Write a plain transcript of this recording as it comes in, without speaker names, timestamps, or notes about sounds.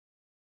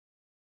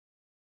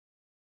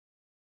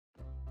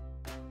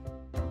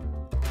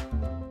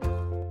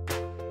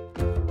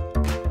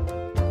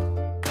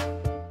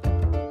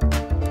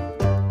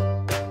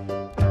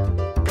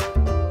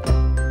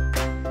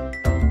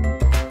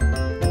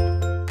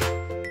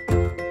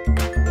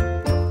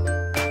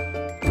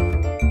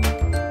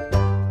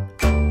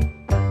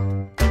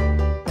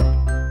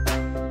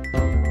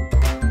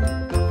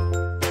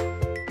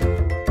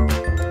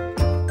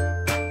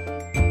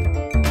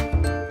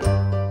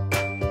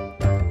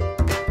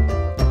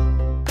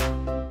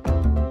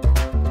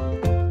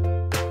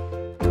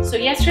So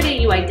yesterday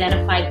you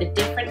identified the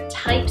different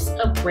types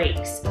of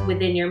breaks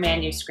within your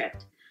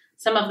manuscript.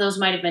 Some of those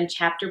might have been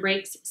chapter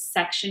breaks,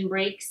 section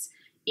breaks,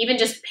 even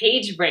just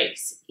page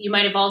breaks. You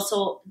might have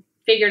also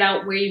figured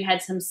out where you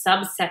had some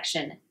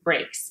subsection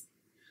breaks.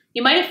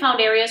 You might have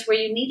found areas where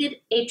you needed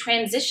a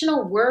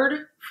transitional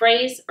word,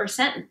 phrase, or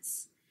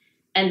sentence.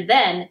 And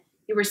then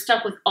you were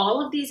stuck with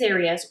all of these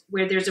areas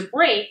where there's a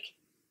break,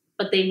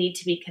 but they need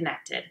to be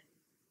connected.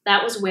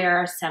 That was where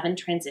our 7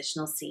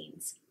 transitional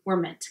scenes were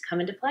meant to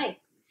come into play.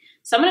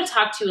 So I'm going to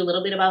talk to you a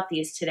little bit about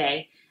these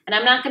today, and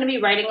I'm not going to be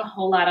writing a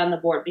whole lot on the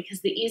board because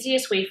the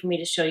easiest way for me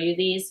to show you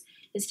these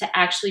is to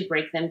actually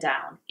break them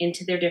down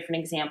into their different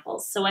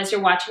examples. So as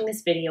you're watching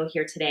this video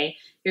here today,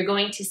 you're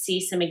going to see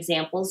some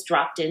examples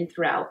dropped in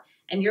throughout,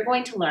 and you're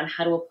going to learn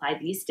how to apply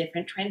these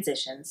different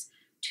transitions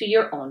to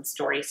your own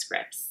story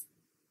scripts.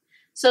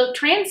 So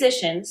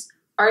transitions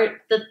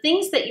are the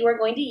things that you are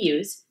going to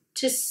use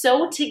to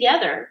sew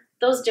together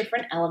those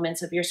different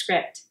elements of your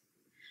script.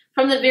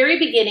 From the very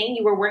beginning,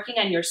 you were working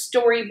on your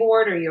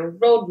storyboard or your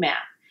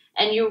roadmap,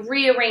 and you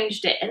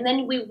rearranged it, and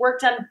then we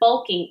worked on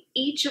bulking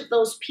each of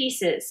those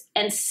pieces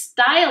and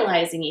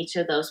stylizing each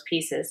of those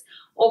pieces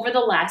over the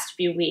last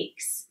few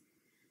weeks.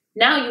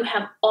 Now you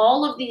have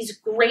all of these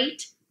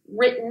great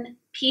written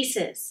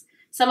pieces.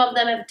 Some of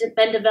them have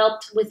been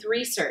developed with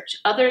research.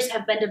 Others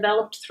have been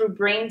developed through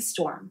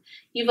brainstorm.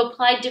 You've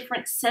applied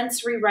different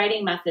sensory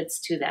writing methods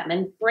to them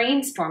and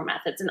brainstorm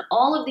methods and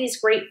all of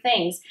these great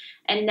things.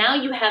 And now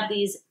you have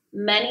these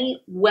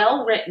many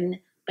well-written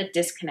but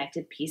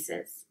disconnected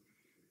pieces.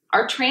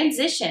 Our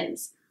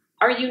transitions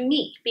are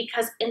unique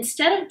because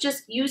instead of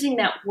just using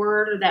that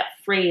word or that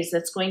phrase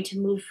that's going to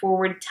move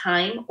forward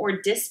time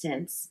or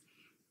distance,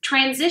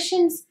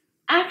 transitions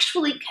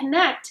actually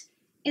connect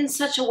in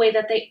such a way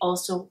that they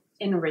also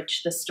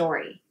enrich the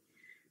story.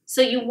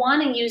 So you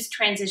want to use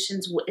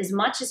transitions as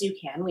much as you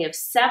can. We have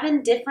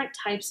 7 different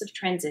types of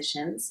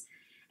transitions,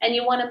 and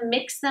you want to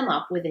mix them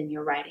up within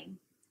your writing.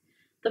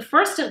 The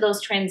first of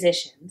those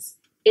transitions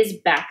is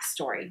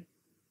backstory.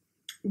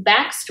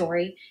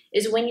 Backstory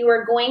is when you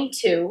are going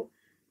to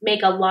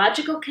make a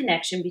logical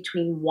connection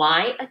between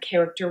why a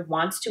character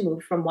wants to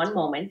move from one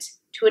moment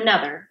to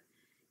another.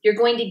 You're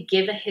going to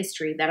give a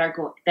history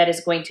that is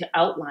going to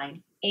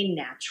outline a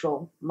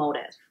natural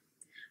motive.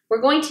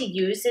 We're going to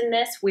use in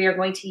this, we are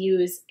going to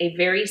use a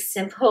very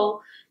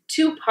simple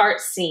 2-part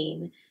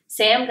scene.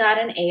 Sam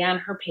got an A on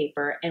her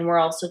paper, and we're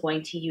also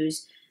going to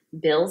use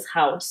Bill's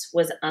house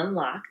was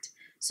unlocked,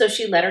 so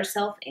she let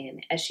herself in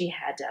as she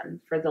had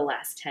done for the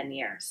last 10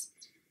 years.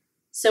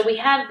 So we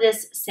have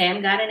this,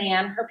 Sam got an A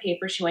on her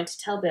paper, she went to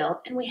tell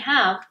Bill, and we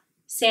have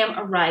Sam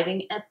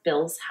arriving at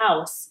Bill's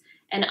house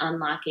and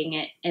unlocking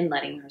it and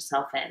letting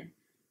herself in.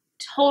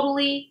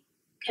 Totally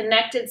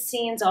connected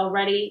scenes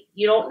already.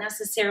 You don't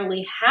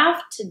necessarily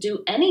have to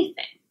do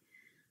anything.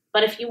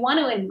 But if you want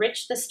to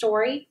enrich the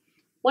story,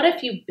 what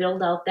if you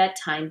build out that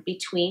time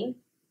between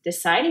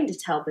deciding to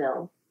tell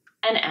Bill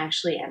and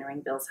actually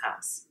entering Bill's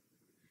house?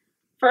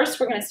 First,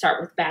 we're going to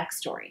start with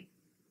backstory.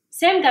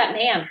 Sam got an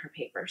A on her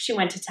paper. She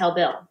went to tell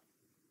Bill.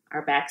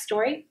 Our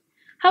backstory?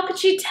 How could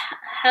she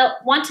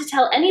want to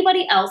tell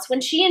anybody else when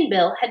she and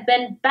Bill had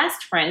been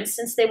best friends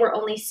since they were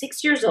only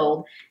 6 years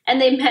old and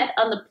they met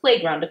on the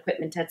playground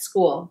equipment at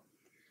school?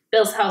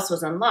 Bill's house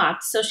was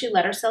unlocked, so she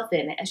let herself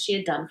in as she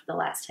had done for the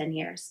last 10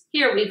 years.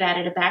 Here we've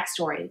added a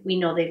backstory. We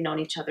know they've known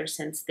each other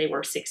since they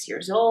were 6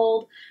 years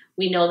old.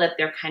 We know that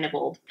they're kind of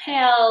old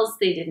pals.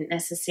 They didn't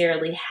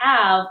necessarily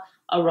have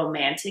a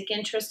romantic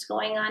interest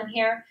going on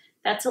here.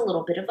 That's a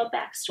little bit of a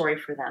backstory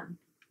for them.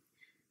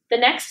 The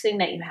next thing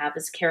that you have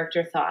is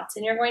character thoughts,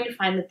 and you're going to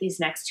find that these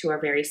next 2 are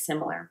very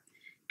similar.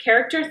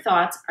 Character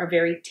thoughts are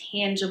very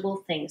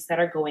tangible things that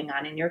are going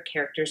on in your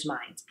character's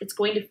minds. It's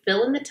going to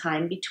fill in the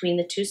time between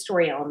the 2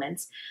 story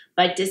elements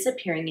by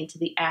disappearing into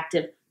the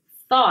active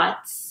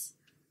thoughts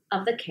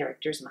of the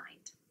character's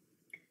mind.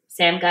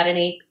 Sam got an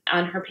A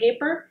on her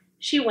paper.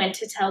 She went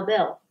to tell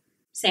Bill.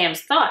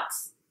 Sam's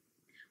thoughts.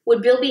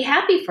 Would Bill be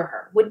happy for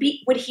her? Would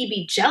he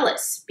be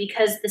jealous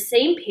because the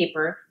same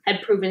paper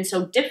had proven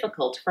so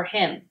difficult for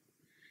him?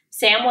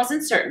 Sam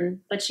wasn't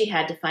certain, but she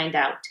had to find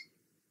out.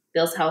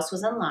 Bill's house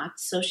was unlocked,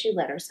 so she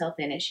let herself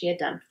in as she had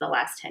done for the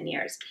last 10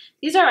 years.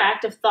 These are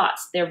active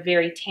thoughts. They're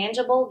very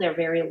tangible. They're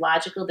very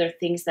logical. They're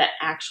things that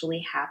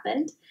actually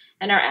happened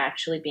and are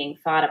actually being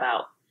thought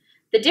about.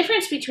 The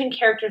difference between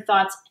character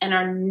thoughts and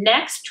our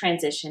next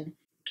transition,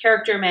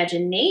 character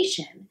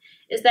imagination,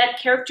 is that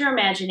character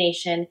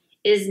imagination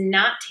is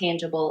not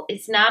tangible.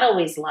 It's not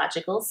always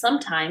logical.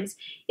 Sometimes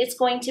it's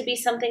going to be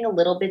something a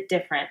little bit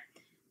different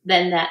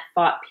than that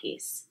thought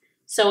piece.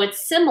 So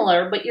it's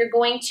similar, but you're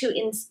going to,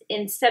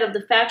 instead of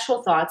the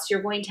factual thoughts,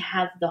 you're going to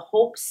have the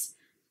hopes,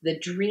 the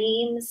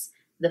dreams,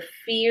 the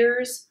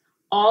fears.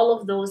 All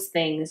of those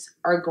things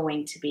are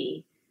going to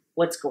be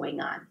what's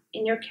going on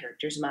in your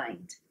character's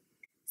mind.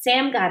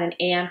 Sam got an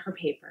A on her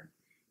paper.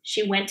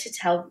 She went to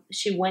tell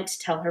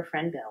her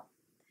friend Bill.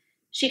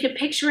 She could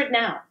picture it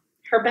now.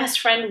 Her best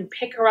friend would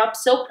pick her up,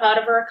 so proud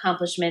of her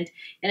accomplishment,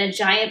 in a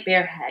giant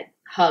bear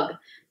hug.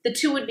 The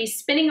two would be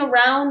spinning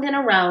around and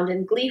around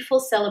in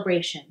gleeful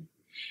celebration.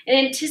 In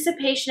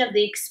anticipation of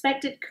the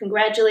expected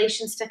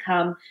congratulations to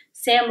come,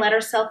 Sam let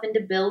herself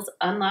into Bill's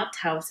unlocked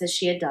house as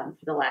she had done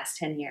for the last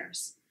 10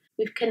 years.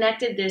 We've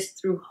connected this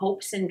through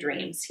hopes and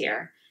dreams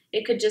here.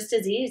 It could just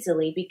as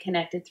easily be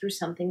connected through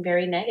something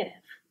very negative.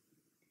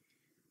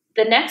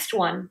 The next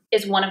one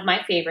is one of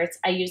my favorites.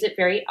 I use it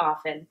very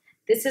often.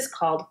 This is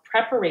called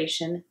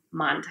preparation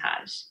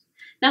montage.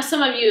 Now,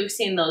 some of you have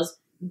seen those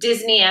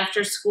Disney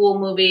after-school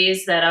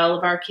movies that all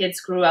of our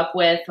kids grew up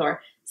with,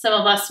 or some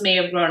of us may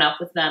have grown up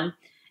with them.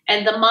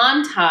 And the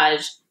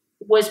montage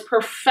was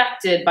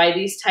perfected by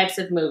these types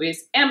of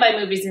movies, and by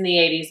movies in the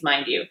 80s,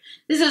 mind you.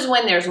 This is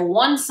when there's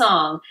one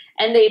song,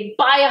 and they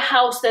buy a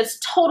house that's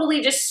totally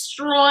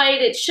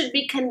destroyed, it should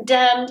be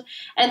condemned,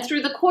 and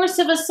through the course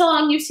of a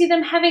song, you see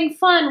them having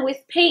fun with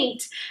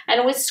paint,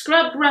 and with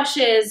scrub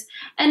brushes,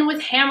 and with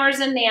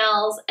hammers and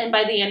nails, and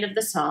by the end of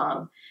the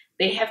song,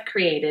 they have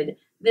created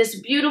this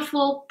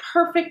beautiful,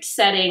 perfect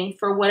setting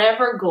for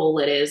whatever goal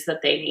it is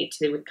that they need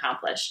to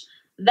accomplish.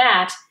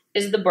 That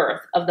is the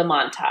birth of the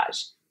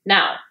montage.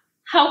 Now,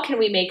 how can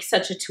we make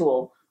such a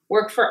tool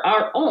work for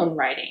our own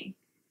writing?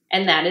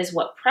 And that is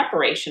what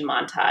preparation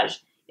montage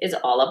is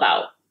all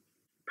about.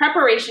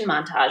 Preparation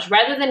montage,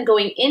 rather than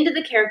going into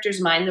the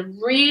character's mind, the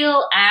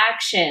real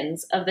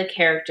actions of the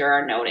character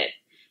are noted.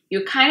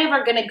 You kind of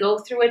are going to go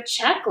through a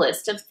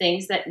checklist of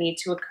things that need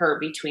to occur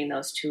between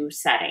those two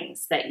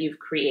settings that you've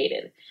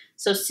created.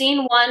 So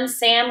scene 1,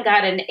 Sam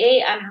got an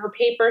A on her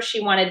paper.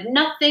 She wanted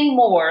nothing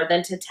more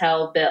than to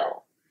tell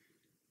Bill.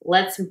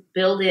 Let's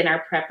build in our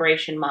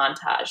preparation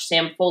montage.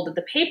 Sam folded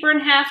the paper in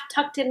half,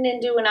 tucked it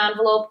into an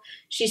envelope.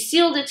 She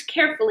sealed it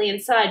carefully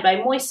inside by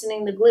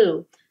moistening the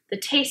glue. The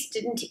taste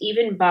didn't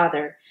even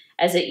bother,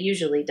 as it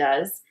usually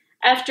does.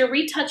 After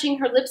retouching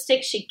her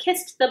lipstick, she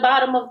kissed the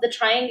bottom of the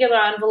triangular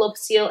envelope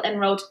seal and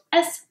wrote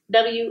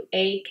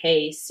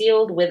S-W-A-K,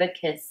 sealed with a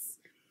kiss,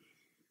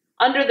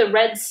 under the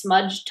red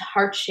smudged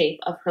heart shape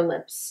of her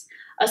lips.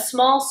 A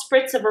small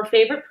spritz of her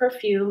favorite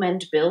perfume,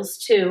 and Bill's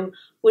too,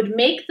 would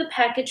make the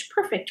package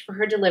perfect for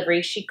her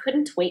delivery. She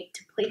couldn't wait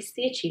to place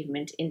the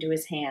achievement into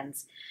his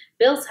hands.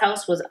 Bill's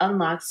house was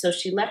unlocked, so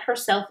she let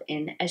herself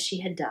in as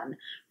she had done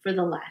for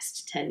the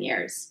last 10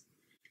 years.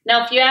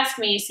 Now, if you ask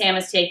me, Sam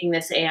is taking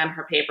this A on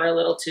her paper a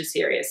little too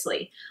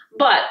seriously,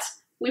 but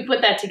we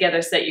put that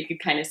together so that you could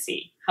kind of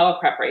see how a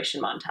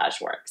preparation montage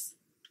works.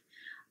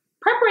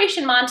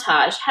 Preparation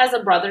montage has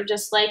a brother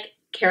just like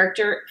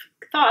character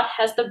thought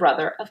has the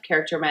brother of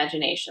character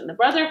imagination. The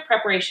brother of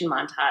preparation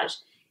montage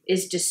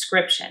is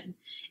description.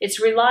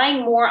 It's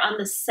relying more on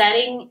the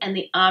setting and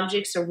the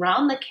objects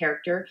around the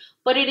character,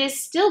 but it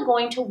is still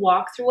going to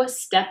walk through a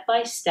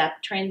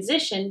step-by-step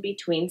transition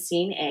between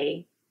scene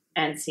A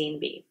and scene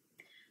B.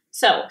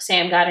 So,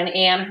 Sam got an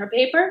A on her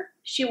paper.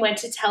 She went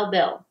to tell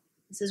Bill.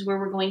 This is where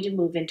we're going to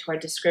move into our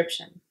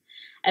description.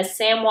 As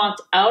Sam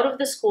walked out of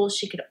the school,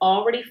 she could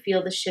already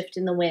feel the shift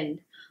in the wind.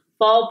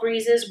 Fall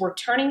breezes were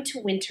turning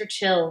to winter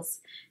chills.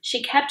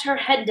 She kept her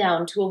head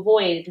down to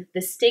avoid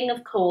the sting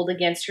of cold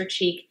against her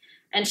cheek,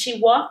 and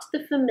she walked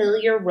the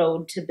familiar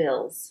road to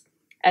Bill's.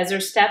 As her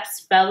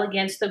steps fell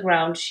against the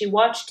ground, she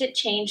watched it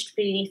change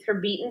beneath her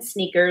beaten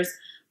sneakers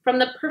from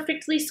the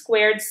perfectly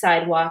squared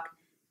sidewalk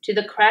to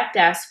the cracked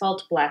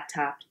asphalt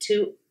blacktop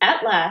to,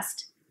 at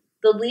last,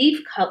 the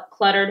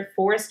leaf-cluttered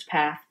forest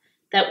path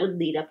that would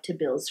lead up to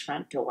Bill's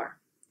front door.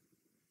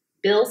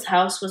 Bill's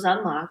house was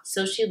unlocked,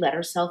 so she let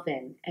herself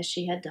in, as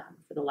she had done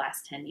for the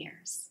last 10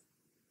 years.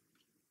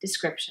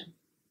 Description.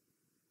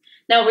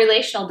 Now,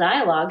 relational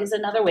dialogue is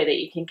another way that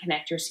you can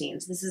connect your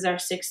scenes. This is our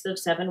 6th of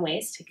 7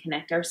 ways to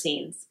connect our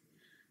scenes.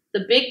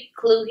 The big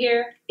clue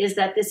here is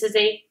that this is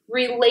a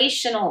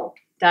relational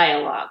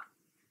dialogue.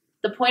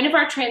 The point of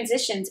our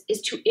transitions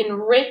is to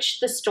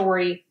enrich the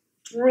story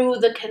through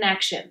the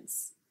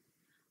connections.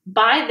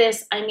 By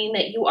this, I mean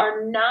that you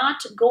are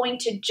not going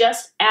to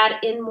just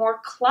add in more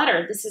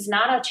clutter. This is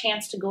not a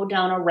chance to go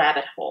down a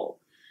rabbit hole.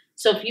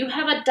 So if you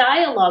have a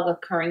dialogue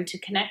occurring to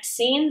connect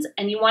scenes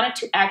and you want it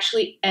to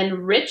actually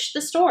enrich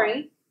the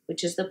story,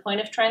 which is the point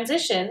of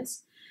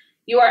transitions,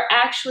 you are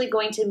actually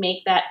going to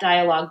make that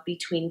dialogue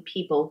between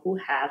people who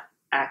have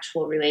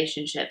actual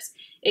relationships.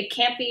 It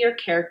can't be your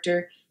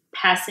character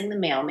passing the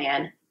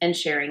mailman and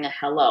sharing a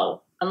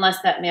hello,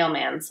 unless that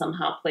mailman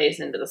somehow plays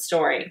into the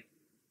story.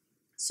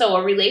 So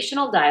a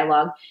relational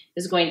dialogue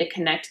is going to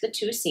connect the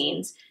two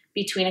scenes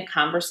between a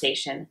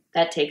conversation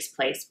that takes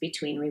place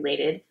between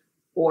related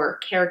or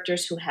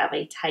characters who have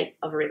a type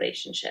of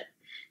relationship.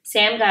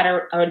 Sam got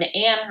an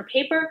A on her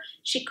paper.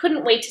 She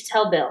couldn't wait to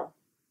tell Bill.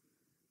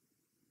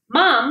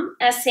 Mom,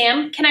 asked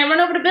Sam, can I run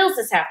over to Bill's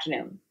this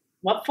afternoon?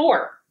 What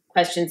for?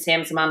 Questioned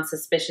Sam's mom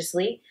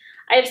suspiciously.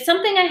 I have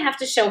something I have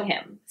to show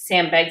him,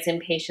 Sam begs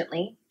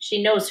impatiently.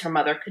 She knows her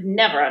mother could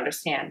never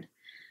understand.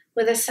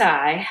 With a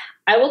sigh,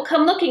 I will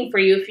come looking for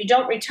you if you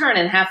don't return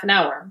in half an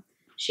hour,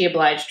 she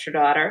obliged her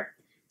daughter.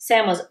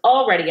 Sam was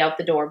already out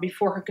the door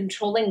before her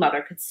controlling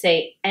mother could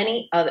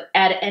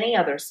add any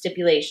other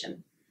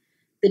stipulation.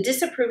 The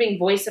disapproving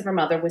voice of her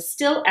mother was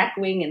still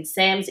echoing in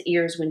Sam's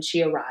ears when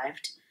she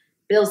arrived.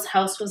 Bill's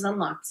house was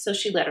unlocked, so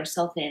she let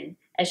herself in,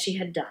 as she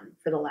had done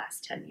for the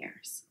last 10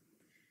 years.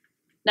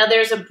 Now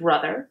there's a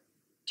brother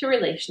to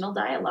relational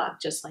dialogue,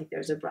 just like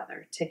there's a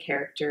brother to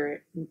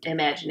character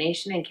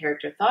imagination and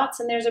character thoughts,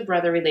 and there's a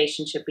brother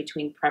relationship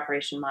between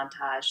preparation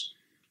montage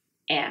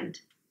and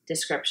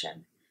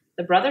description.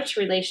 The brother to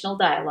relational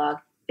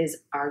dialogue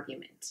is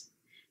argument.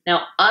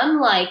 Now,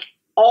 unlike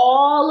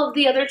all of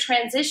the other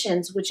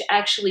transitions, which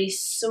actually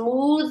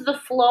smooth the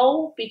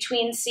flow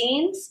between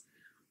scenes,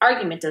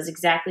 argument does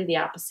exactly the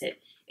opposite.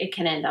 It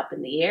can end up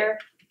in the air,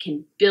 it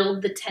can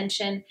build the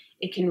tension,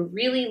 it can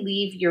really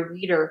leave your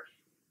reader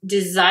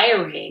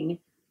desiring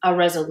a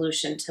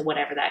resolution to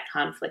whatever that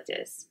conflict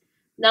is.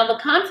 Now, the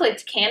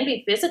conflict can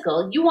be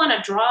physical. You want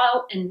to draw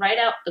out and write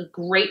out a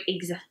great,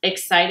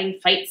 exciting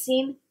fight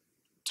scene.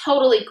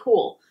 Totally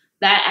cool.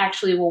 That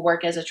actually will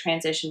work as a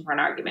transition for an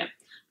argument.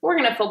 We're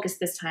going to focus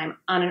this time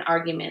on an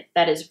argument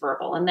that is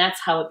verbal, and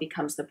that's how it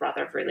becomes the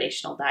brother of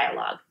relational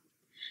dialogue.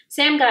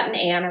 Sam got an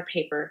A on her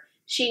paper.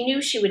 She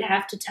knew she would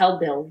have to tell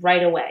Bill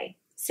right away.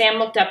 Sam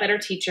looked up at her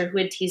teacher, who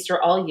had teased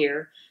her all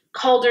year,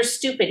 called her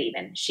stupid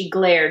even. She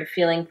glared,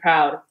 feeling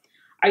proud.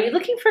 "Are you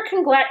looking for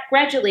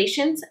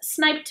congratulations?"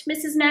 sniped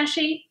Mrs.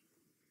 Nashie.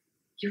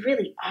 "You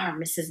really are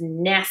Mrs.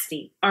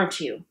 Nasty, aren't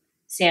you?"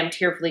 Sam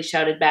tearfully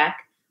shouted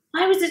back.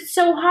 "Why was it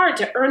so hard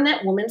to earn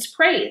that woman's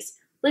praise?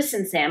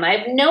 Listen, Sam, I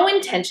have no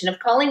intention of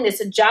calling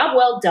this a job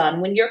well done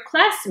when your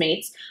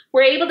classmates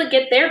were able to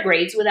get their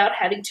grades without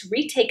having to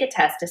retake a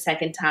test a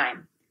second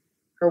time."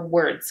 Her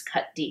words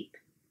cut deep.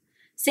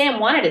 Sam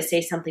wanted to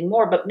say something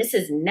more, but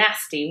Mrs.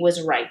 Nasty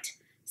was right.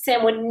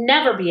 Sam would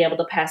never be able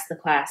to pass the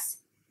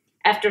class.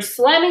 After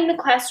slamming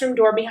the classroom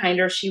door behind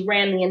her, she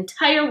ran the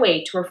entire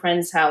way to her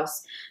friend's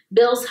house.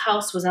 Bill's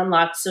house was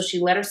unlocked, so she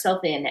let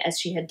herself in, as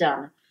she had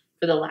done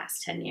for the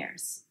last 10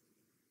 years.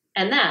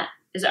 And that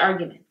is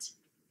argument.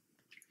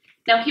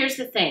 Now, here's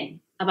the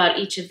thing about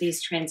each of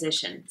these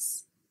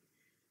transitions.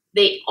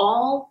 They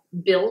all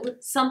build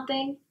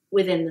something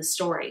within the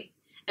story.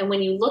 And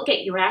when you look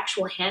at your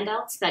actual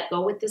handouts that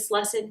go with this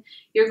lesson,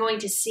 you're going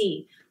to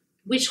see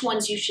which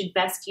ones you should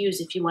best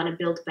use if you want to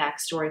build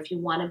backstory, if you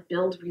want to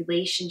build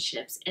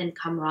relationships and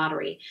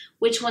camaraderie,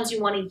 which ones you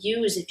want to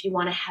use if you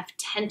want to have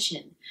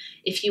tension,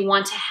 if you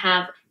want to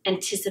have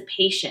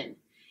anticipation.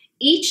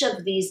 Each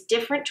of these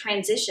different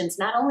transitions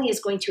not only is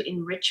going to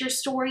enrich your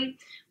story,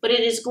 but it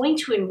is going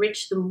to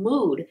enrich the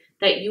mood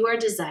that you are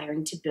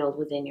desiring to build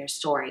within your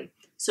story.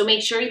 So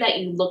make sure that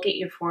you look at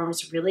your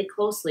forms really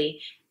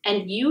closely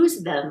and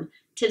use them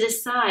to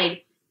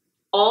decide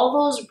all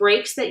those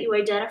breaks that you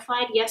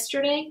identified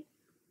yesterday,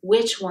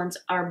 which ones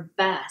are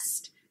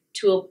best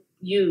to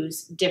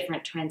use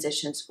different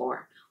transitions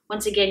for.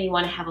 Once again, you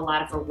want to have a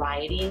lot of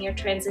variety in your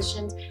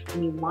transitions,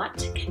 and you want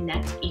to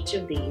connect each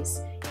of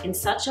these in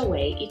such a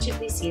way, each of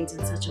these scenes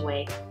in such a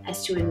way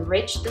as to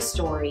enrich the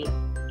story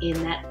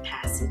in that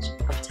passage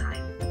of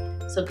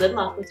time. So good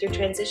luck with your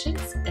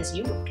transitions as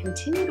you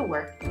continue to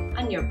work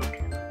on your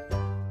book.